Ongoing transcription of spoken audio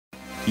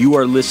You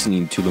are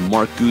listening to the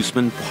Marc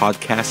Guzman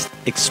Podcast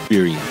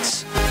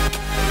Experience.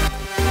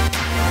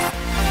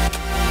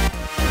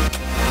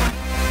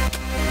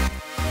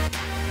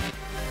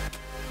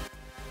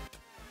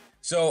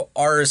 So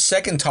our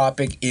second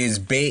topic is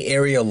Bay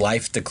Area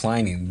life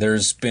declining.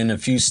 There's been a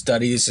few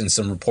studies and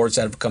some reports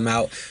that have come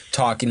out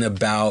talking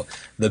about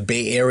the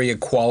Bay Area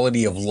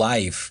quality of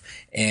life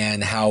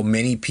and how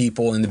many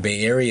people in the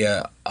Bay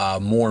Area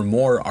more and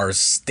more are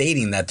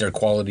stating that their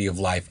quality of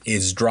life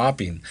is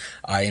dropping.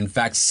 In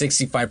fact,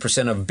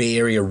 65% of Bay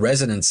Area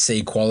residents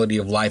say quality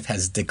of life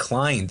has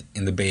declined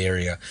in the Bay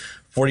Area.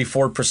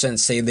 44%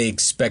 say they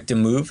expect to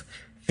move.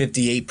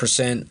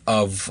 58%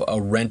 of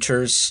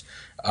renters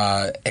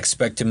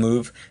expect to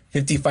move.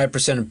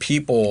 55% of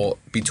people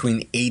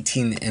between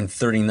 18 and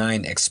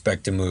 39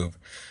 expect to move.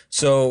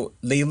 So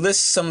they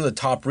list some of the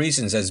top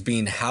reasons as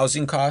being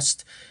housing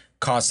cost,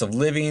 cost of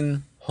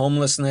living,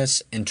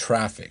 homelessness, and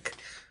traffic.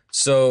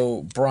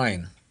 So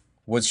Brian,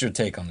 what's your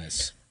take on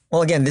this?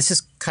 Well, again, this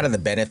is kind of the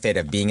benefit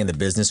of being in the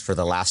business for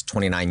the last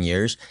 29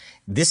 years.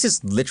 This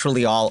is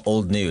literally all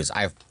old news.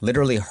 I've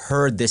literally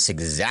heard this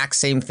exact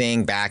same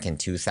thing back in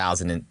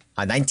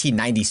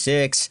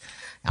 1996,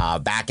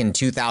 back in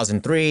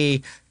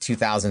 2003,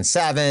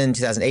 2007,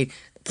 2008. The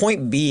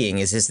point being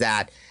is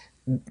that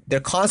they're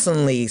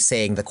constantly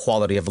saying the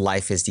quality of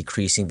life is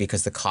decreasing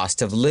because the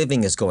cost of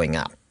living is going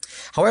up.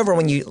 However,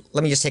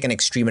 let me just take an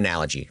extreme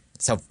analogy.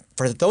 So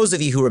for those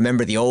of you who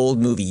remember the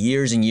old movie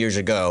years and years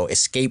ago,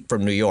 Escape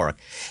from New York,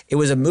 it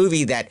was a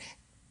movie that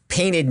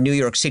painted New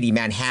York City,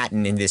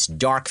 Manhattan in this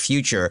dark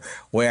future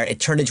where it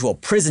turned into a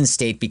prison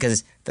state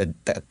because the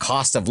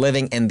cost of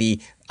living and the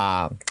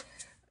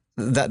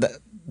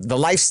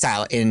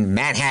lifestyle in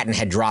Manhattan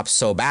had dropped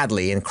so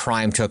badly and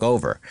crime took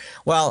over.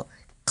 Well,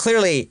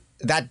 clearly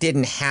that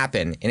didn't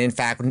happen. And in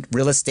fact,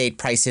 real estate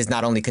prices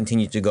not only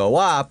continued to go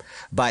up,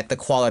 but the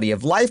quality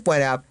of life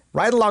went up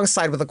right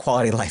alongside with the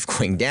quality of life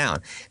going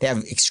down. They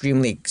have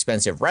extremely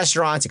expensive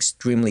restaurants,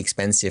 extremely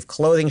expensive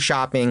clothing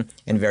shopping,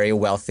 and very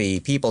wealthy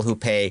people who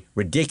pay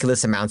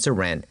ridiculous amounts of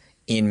rent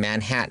in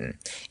Manhattan.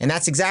 And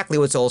that's exactly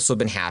what's also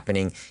been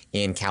happening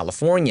in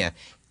California.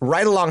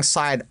 Right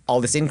alongside all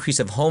this increase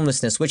of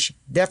homelessness, which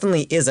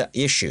definitely is an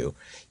issue,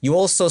 you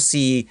also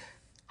see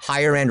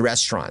higher end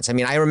restaurants. I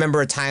mean, I remember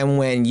a time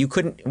when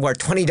where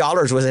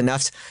 $20 was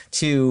enough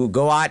to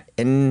go out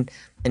and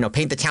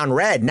paint the town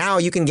red. Now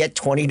you can get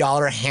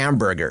 $20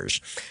 hamburgers.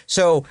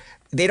 So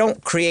they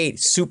don't create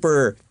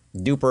super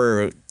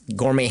duper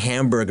gourmet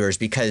hamburgers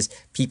because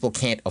people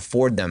can't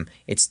afford them.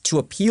 It's to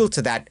appeal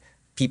to that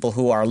people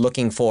who are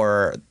looking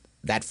for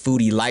that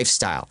foodie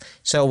lifestyle.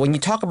 So when you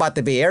talk about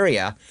the Bay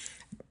Area,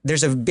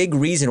 there's a big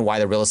reason why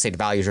the real estate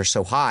values are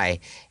so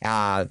high.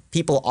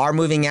 People are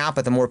moving out,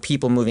 but the more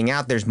people moving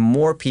out, there's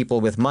more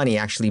people with money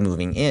actually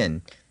moving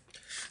in.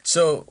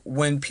 So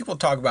when people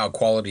talk about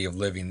quality of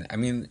living, I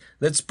mean,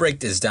 let's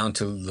break this down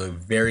to the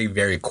very,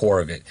 very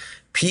core of it.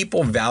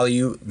 People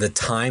value the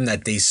time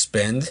that they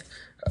spend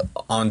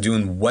on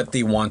doing what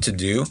they want to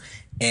do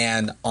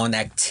and on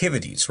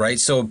activities,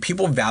 right? So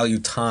people value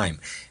time.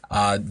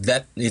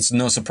 That it's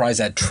no surprise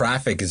that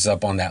traffic is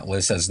up on that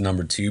list as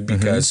number two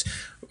because,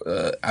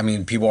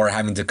 people are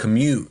having to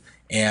commute.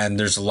 And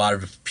there's a lot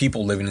of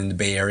people living in the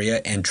Bay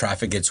Area and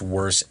traffic gets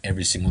worse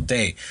every single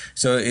day.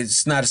 So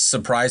it's not a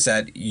surprise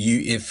that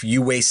if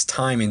you waste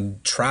time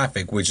in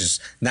traffic, which is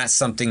not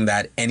something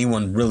that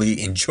anyone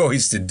really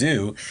enjoys to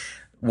do,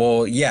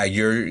 well, yeah,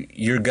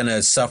 you're going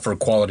to suffer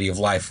quality of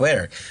life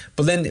there.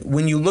 But then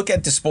when you look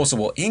at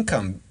disposable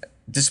income,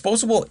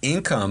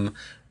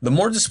 the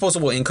more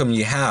disposable income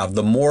you have,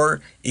 the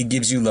more it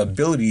gives you the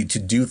ability to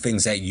do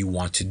things that you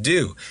want to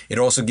do. It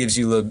also gives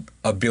you the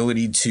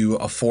ability to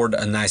afford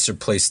a nicer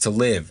place to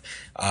live.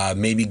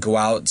 Maybe go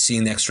out, see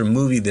an extra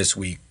movie this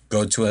week,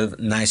 go to a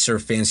nicer,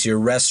 fancier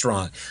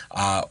restaurant.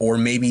 Or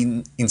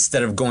maybe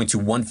instead of going to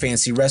one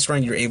fancy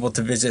restaurant, you're able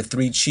to visit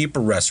 3 cheaper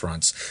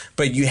restaurants.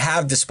 But you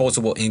have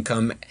disposable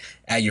income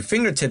at your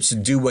fingertips to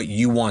do what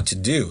you want to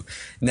do.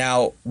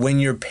 Now, when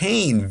you're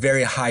paying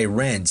very high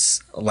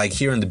rents, like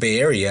here in the Bay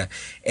Area,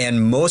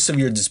 and most of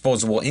your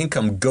disposable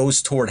income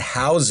goes toward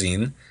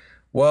housing,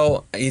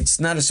 well, it's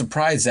not a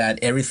surprise that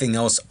everything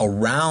else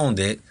around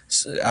it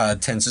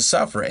tends to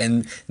suffer.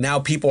 And now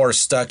people are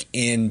stuck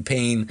in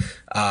paying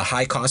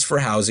high costs for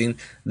housing.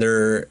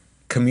 They're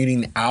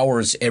commuting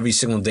hours every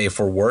single day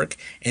for work.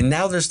 And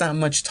now there's not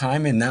much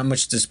time and not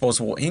much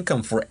disposable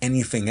income for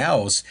anything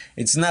else.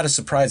 It's not a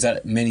surprise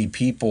that many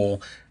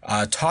people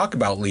talk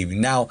about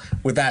leaving. Now,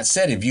 with that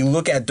said, if you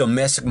look at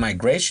domestic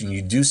migration,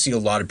 you do see a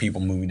lot of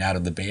people moving out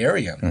of the Bay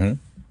Area. Mm-hmm.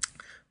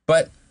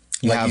 But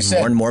you like have you said,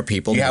 more and more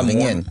people moving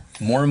in.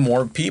 more and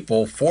more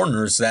people,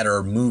 foreigners that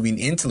are moving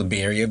into the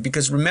Bay Area,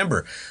 because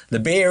remember, the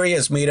Bay Area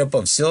is made up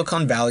of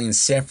Silicon Valley and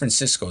San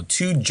Francisco,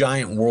 two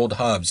giant world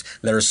hubs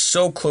that are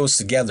so close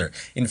together.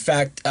 In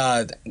fact,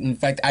 I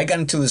got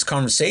into this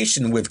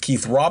conversation with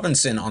Keith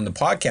Robinson on the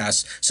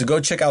podcast, so go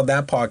check out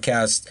that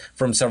podcast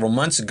from several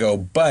months ago.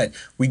 But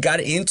we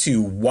got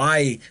into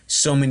why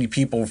so many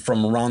people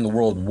from around the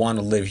world want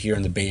to live here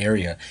in the Bay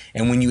Area.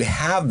 And when you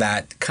have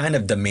that kind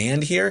of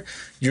demand here,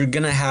 you're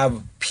going to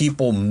have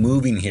people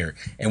moving here.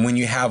 And when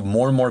you have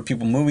more and more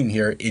people moving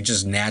here, it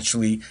just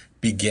naturally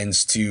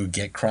begins to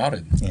get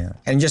crowded. Yeah.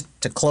 And just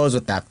to close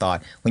with that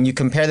thought, when you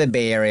compare the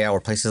Bay Area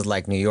or places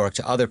like New York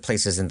to other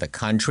places in the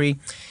country,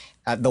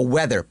 the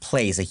weather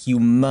plays a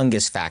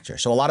humongous factor.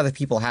 So a lot of the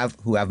people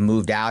who have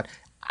moved out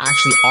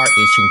actually are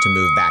itching to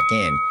move back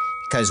in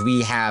because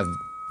we have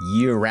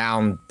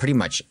year-round, pretty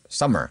much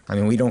summer. I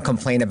mean, we don't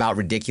complain about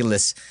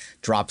ridiculous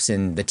drops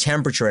in the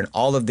temperature, and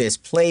all of this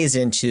plays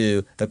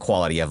into the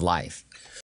quality of life.